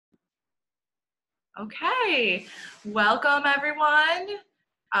Okay, welcome everyone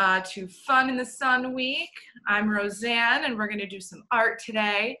to Fun in the Sun Week. I'm Rosanne and we're going to do some art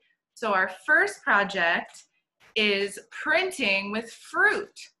today. So our first project is printing with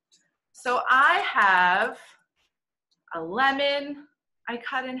fruit. So I have a lemon I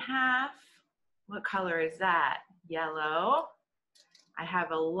cut in half. What color is that? Yellow. I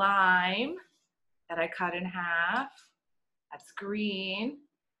have a lime that I cut in half. That's green.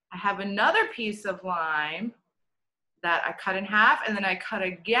 I have another piece of lime that I cut in half, and then I cut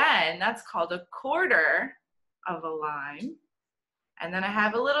again. That's called a quarter of a lime. And then I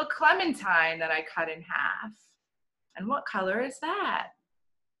have a little clementine that I cut in half. And what color is that?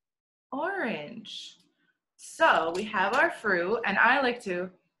 Orange. So we have our fruit, and I like to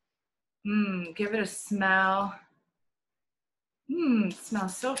give it a smell. It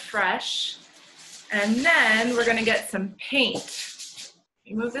smells so fresh. And then we're gonna get some paint.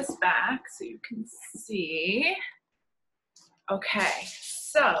 Let me move this back so you can see. Okay,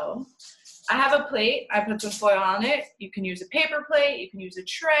 so I have a plate. I put some foil on it. You can use a paper plate, you can use a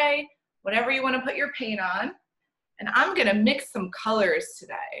tray, whatever you want to put your paint on. And I'm gonna mix some colors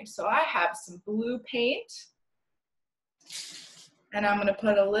today. So I have some blue paint, and I'm gonna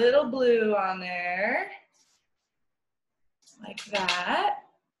put a little blue on there, like that.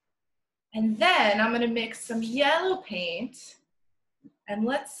 And then I'm gonna mix some yellow paint, and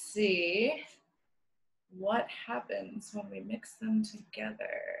let's see what happens when we mix them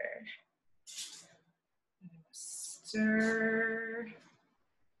together. Stir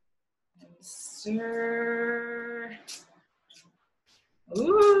and stir.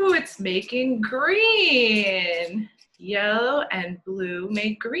 Ooh, it's making green. Yellow and blue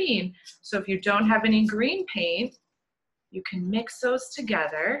make green. So if you don't have any green paint, you can mix those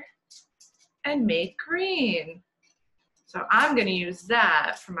together and make green. So I'm gonna use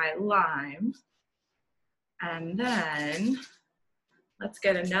that for my lime. And then let's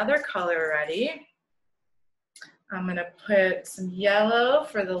get another color ready. I'm gonna put some yellow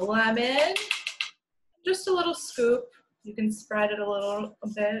for the lemon, just a little scoop. You can spread it a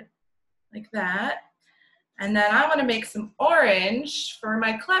bit like that. And then I wanna make some orange for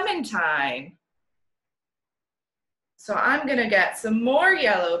my clementine. So I'm gonna get some more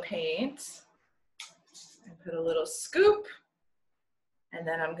yellow paint and put a little scoop. And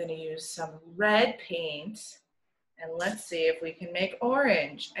then I'm gonna use some red paint. And let's see if we can make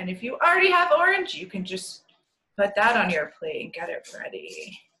orange. And if you already have orange, you can just put that on your plate and get it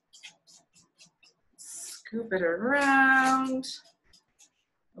ready. Scoop it around.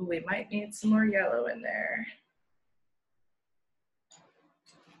 Oh, we might need some more yellow in there.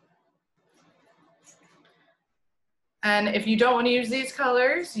 And if you don't want to use these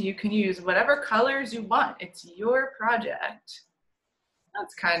colors, you can use whatever colors you want. It's your project.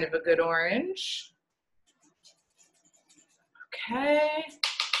 That's kind of a good orange. Okay.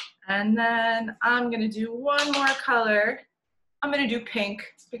 And then I'm gonna do one more color. I'm gonna do pink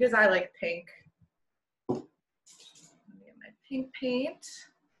because I like pink. Let me get my pink paint.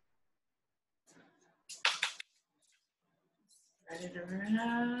 Spread it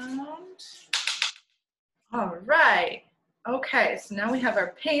around. All right. Okay, so now we have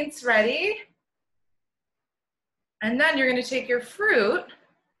our paints ready. And then you're gonna take your fruit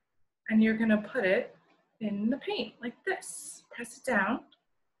and you're gonna put it in the paint like this. Press it down.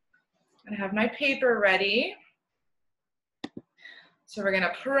 I have my paper ready. So we're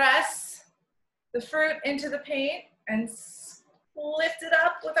gonna press the fruit into the paint and lift it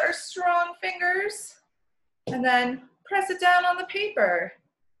up with our strong fingers and then press it down on the paper.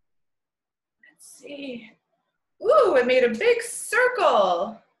 Let's see. Ooh, it made a big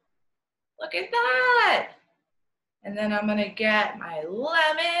circle. Look at that. And then I'm gonna get my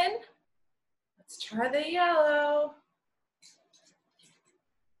lemon. Let's try the yellow.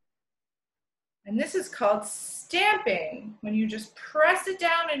 And this is called stamping. When you just press it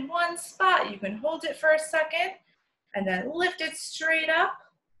down in one spot, you can hold it for a second and then lift it straight up.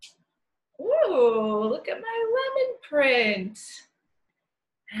 Ooh, look at my lemon print.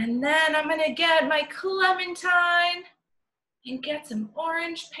 And then I'm gonna get my clementine and get some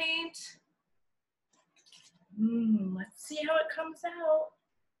orange paint. Let's see how it comes out.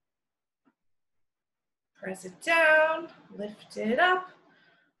 Press it down, lift it up.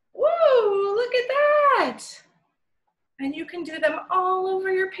 Woo, look at that. And you can do them all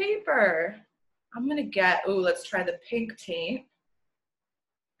over your paper. I'm gonna get, ooh, let's try the pink paint.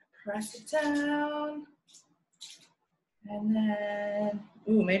 Press it down. And then,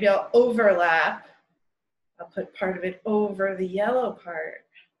 ooh, maybe I'll overlap. I'll put part of it over the yellow part.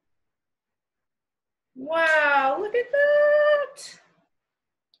 Wow, look at that.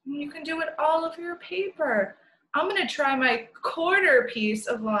 You can do it all over your paper. I'm gonna try my quarter piece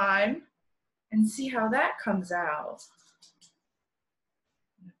of lime and see how that comes out.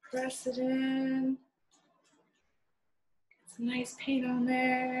 Press it in. Get some nice paint on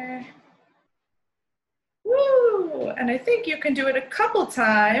there. Woo! And I think you can do it a couple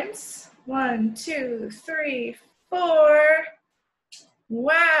times. 1, 2, 3, 4.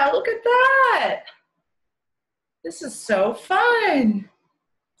 Wow, look at that. This is so fun.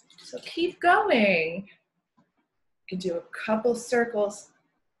 So keep going. You can do a couple circles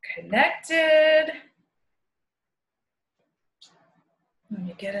connected. Let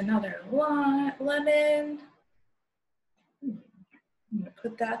me get another lemon. I'm gonna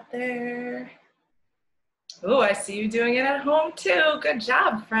put that there. Oh, I see you doing it at home too. Good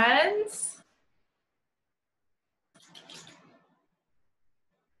job, friends.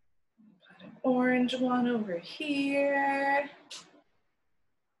 Put an orange one over here.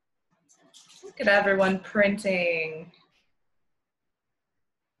 Look at everyone printing.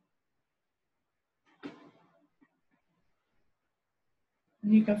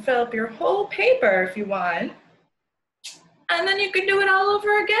 And you can fill up your whole paper if you want. And then you can do it all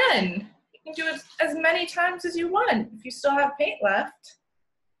over again. You can do it as many times as you want if you still have paint left.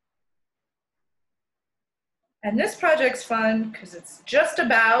 And this project's fun because it's just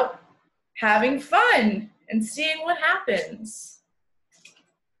about having fun and seeing what happens.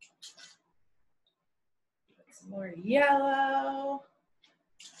 Put some more yellow.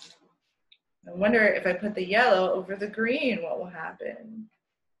 I wonder if I put the yellow over the green, what will happen?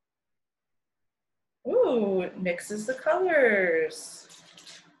 Ooh, it mixes the colors.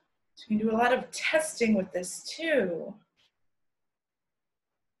 So you can do a lot of testing with this too.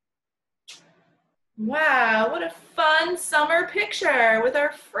 Wow, what a fun summer picture with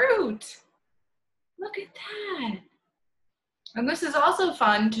our fruit. Look at that. And this is also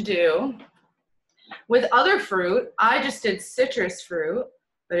fun to do with other fruit. I just did citrus fruit,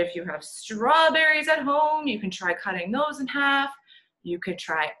 but if you have strawberries at home, you can try cutting those in half. You could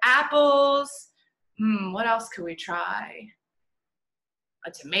try apples. What else could we try?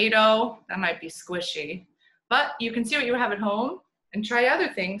 A tomato, that might be squishy. But you can see what you have at home and try other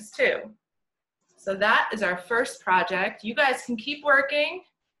things too. So that is our first project. You guys can keep working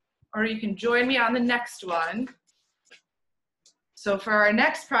or you can join me on the next one. So for our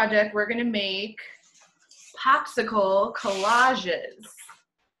next project, we're gonna make Popsicle Collages.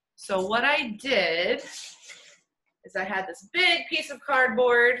 So what I did is I had this big piece of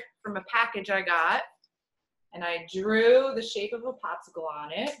cardboard from a package I got, and I drew the shape of a popsicle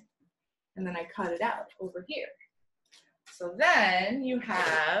on it, and then I cut it out over here. So then you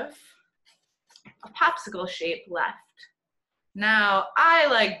have a popsicle shape left. Now, I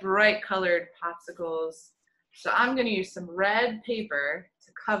like bright colored popsicles, so I'm gonna use some red paper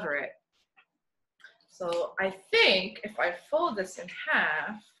to cover it. So I think if I fold this in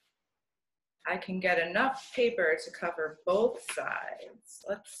half, I can get enough paper to cover both sides.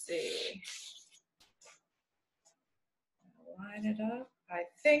 Let's see. Line it up. I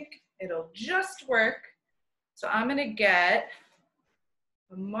think it'll just work. So I'm gonna get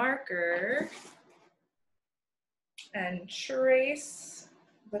a marker and trace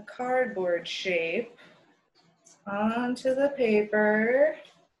the cardboard shape onto the paper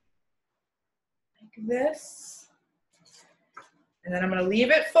like this. And then I'm gonna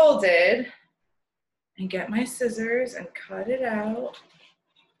leave it folded and get my scissors and cut it out.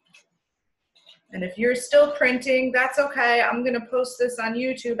 And if you're still printing, that's okay. I'm gonna post this on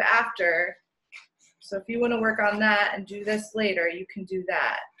YouTube after. So if you wanna work on that and do this later, you can do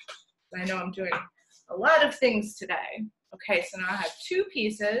that. I know I'm doing a lot of things today. Okay, so now I have two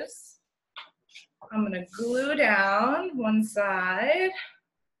pieces. I'm gonna glue down one side.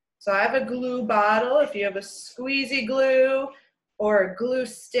 So I have a glue bottle. If you have a squeezy glue or a glue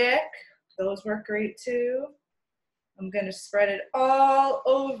stick, those work great too. I'm gonna spread it all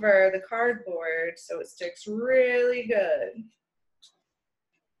over the cardboard so it sticks really good.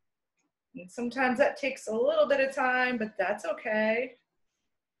 And sometimes that takes a little bit of time, but that's okay.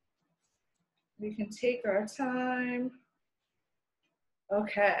 We can take our time.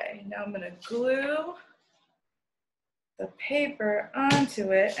 Okay, now I'm gonna glue the paper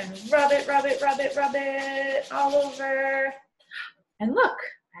onto it and rub it, rub it, rub it, rub it all over. And look,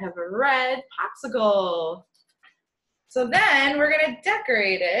 I have a red popsicle. So then we're gonna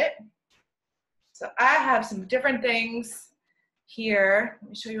decorate it. So I have some different things here. Let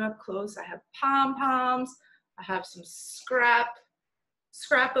me show you up close. I have pom-poms. I have some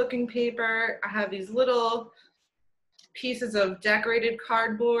scrapbooking paper. I have these little pieces of decorated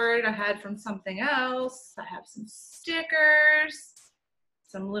cardboard I had from something else. I have some stickers,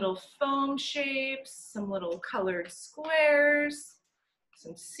 some little foam shapes, some little colored squares,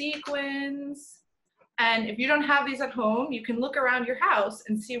 some sequins. And if you don't have these at home, you can look around your house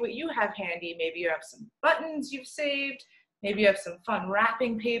and see what you have handy. Maybe you have some buttons you've saved. Maybe you have some fun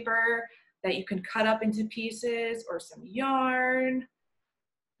wrapping paper that you can cut up into pieces, or some yarn.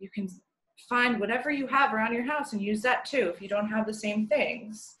 You can find whatever you have around your house and use that too if you don't have the same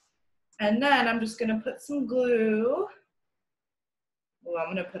things. And then I'm just gonna put some glue. Well, I'm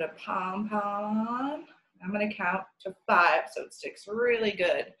gonna put a pom-pom. I'm gonna count to 5 so it sticks really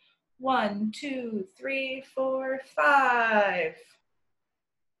good. 1, 2, 3, 4, 5.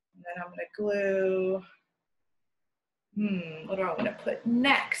 And then I'm gonna glue. What do I wanna put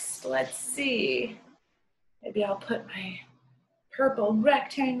next? Let's see. Maybe I'll put my purple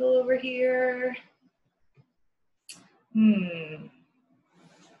rectangle over here. Put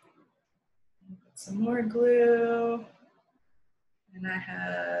some more glue. And I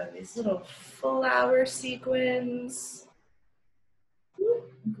have these little flower sequins.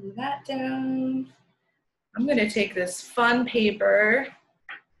 Glue that down. I'm gonna take this fun paper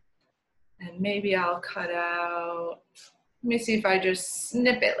and maybe I'll cut out, let me see if I just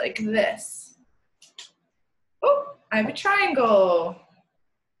snip it like this. Oh, I have a triangle.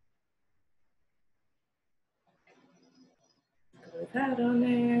 Glue that on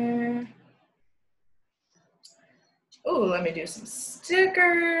there. Oh, let me do some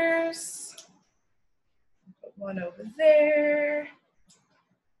stickers. Put one over there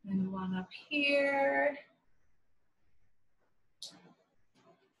and one up here.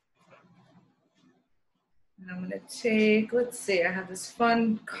 And I'm gonna take, let's see, I have this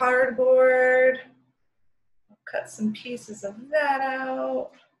fun cardboard. I'll cut some pieces of that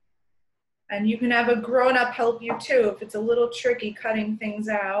out. And you can have a grown-up help you too if it's a little tricky cutting things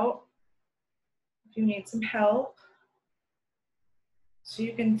out. If you need some help. So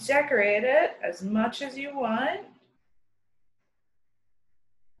you can decorate it as much as you want.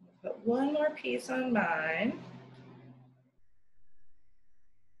 I'll put one more piece on mine.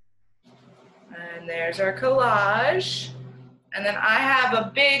 And there's our collage. And then I have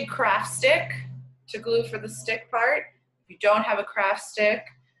a big craft stick to glue for the stick part. If you don't have a craft stick,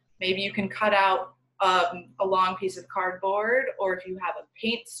 maybe you can cut out a long piece of cardboard, or if you have a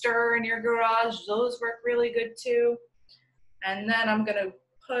paint stirrer in your garage, those work really good too. And then I'm gonna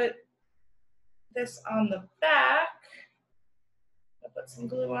put this on the back. I'll put some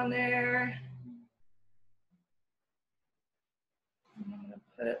glue on there. And I'm gonna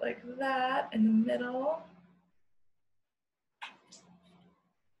put it like that in the middle.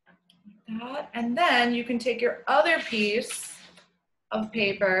 Like that. And then you can take your other piece of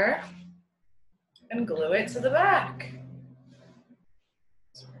paper and glue it to the back.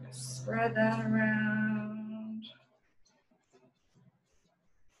 So we're gonna spread that around.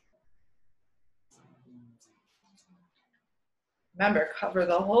 Remember, cover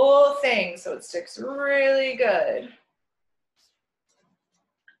the whole thing so it sticks really good.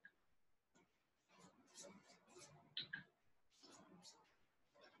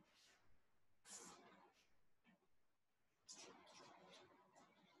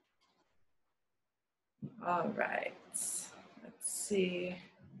 All right, let's see.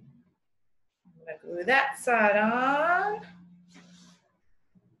 I'm gonna glue that side on.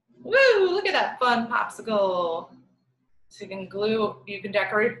 Woo, look at that fun popsicle. So you can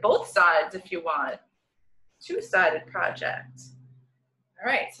decorate both sides if you want. Two-sided project. All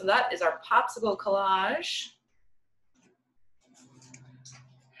right, so that is our popsicle collage.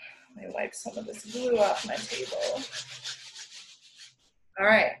 Let me wipe some of this glue off my table. All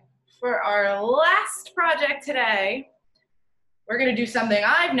right, for our last project today, we're gonna do something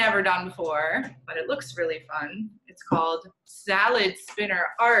I've never done before, but it looks really fun. It's called salad spinner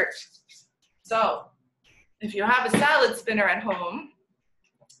art. So if you have a salad spinner at home,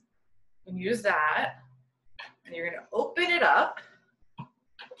 you can use that, and you're gonna open it up,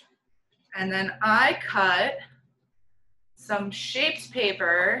 and then I cut some shaped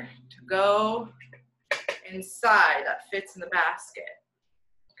paper to go inside that fits in the basket,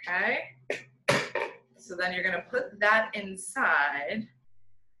 okay? So then you're gonna put that inside,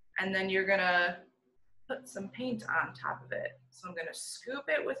 and then you're gonna put some paint on top of it. So I'm gonna scoop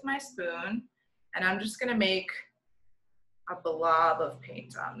it with my spoon, and I'm just gonna make a blob of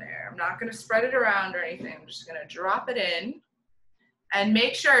paint on there. I'm not gonna spread it around or anything. I'm just gonna drop it in. And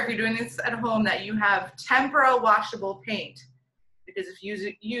make sure if you're doing this at home that you have tempera washable paint, because if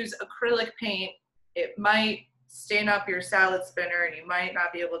you use acrylic paint, it might stain up your salad spinner and you might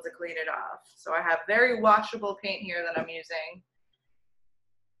not be able to clean it off. So I have very washable paint here that I'm using,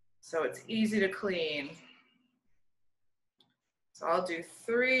 so it's easy to clean. So I'll do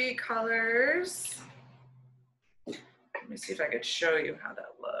 3 colors. Let me see if I could show you how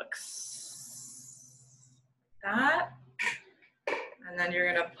that looks. That. And then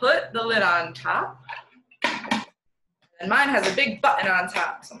you're gonna put the lid on top. And mine has a big button on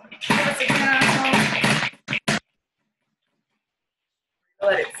top. So I'm gonna give it down.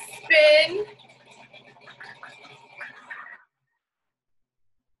 Let it spin.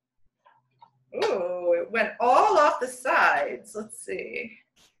 Ooh, it went all off the sides. Let's see.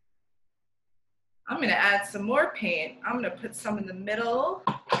 I'm gonna add some more paint. I'm gonna put some in the middle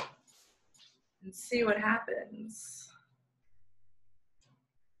and see what happens.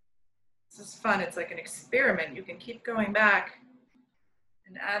 This is fun. It's like an experiment. You can keep going back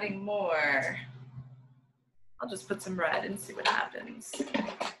and adding more. I'll just put some red and see what happens.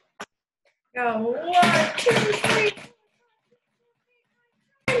 Go 1, 2, 3.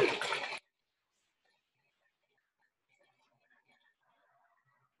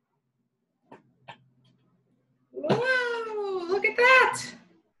 Whoa, look at that.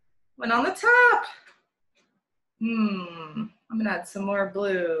 Went on the top. I'm gonna add some more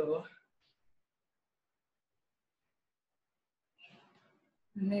blue.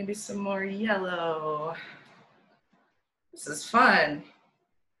 And maybe some more yellow. This is fun.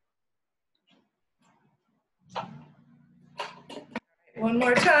 One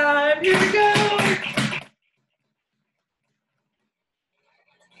more time, here we go.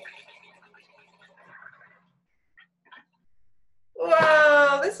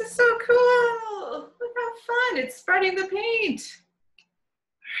 Whoa, this is so cool. Look how fun, it's spreading the paint.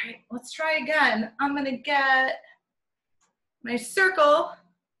 All right, let's try again. I'm gonna get my circle.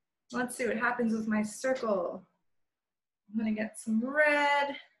 Let's see what happens with my circle. I'm gonna get some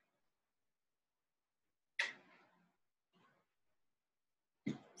red.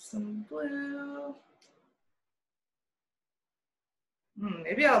 Some blue.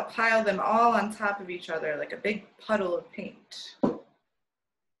 Maybe I'll pile them all on top of each other like a big puddle of paint. And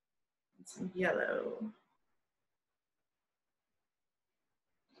some yellow.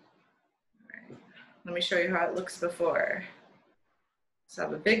 All right. Let me show you how it looks before. So I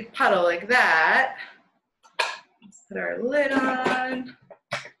have a big puddle like that. Let's put our lid on.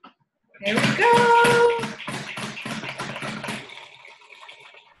 Here we go.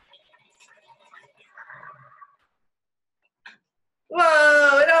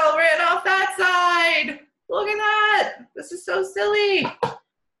 Whoa, it all ran off that side. Look at that. This is so silly. Let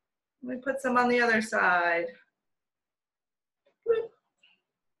me put some on the other side.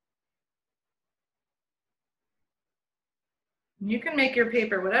 You can make your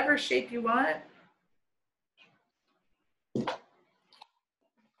paper whatever shape you want.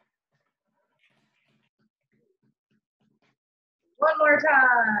 One more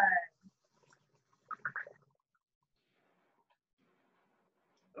time.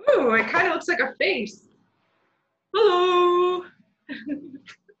 Ooh, it kind of looks like a face. Hello.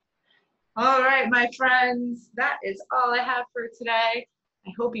 All right, my friends, that is all I have for today.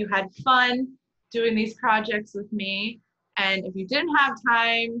 I hope you had fun doing these projects with me. And if you didn't have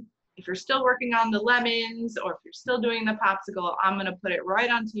time, if you're still working on the lemons or if you're still doing the popsicle, I'm gonna put it right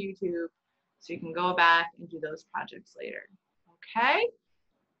onto YouTube so you can go back and do those projects later, okay?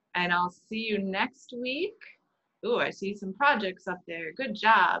 And I'll see you next week. Ooh, I see some projects up there. Good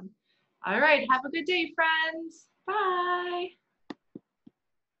job. All right, have a good day, friends. Bye.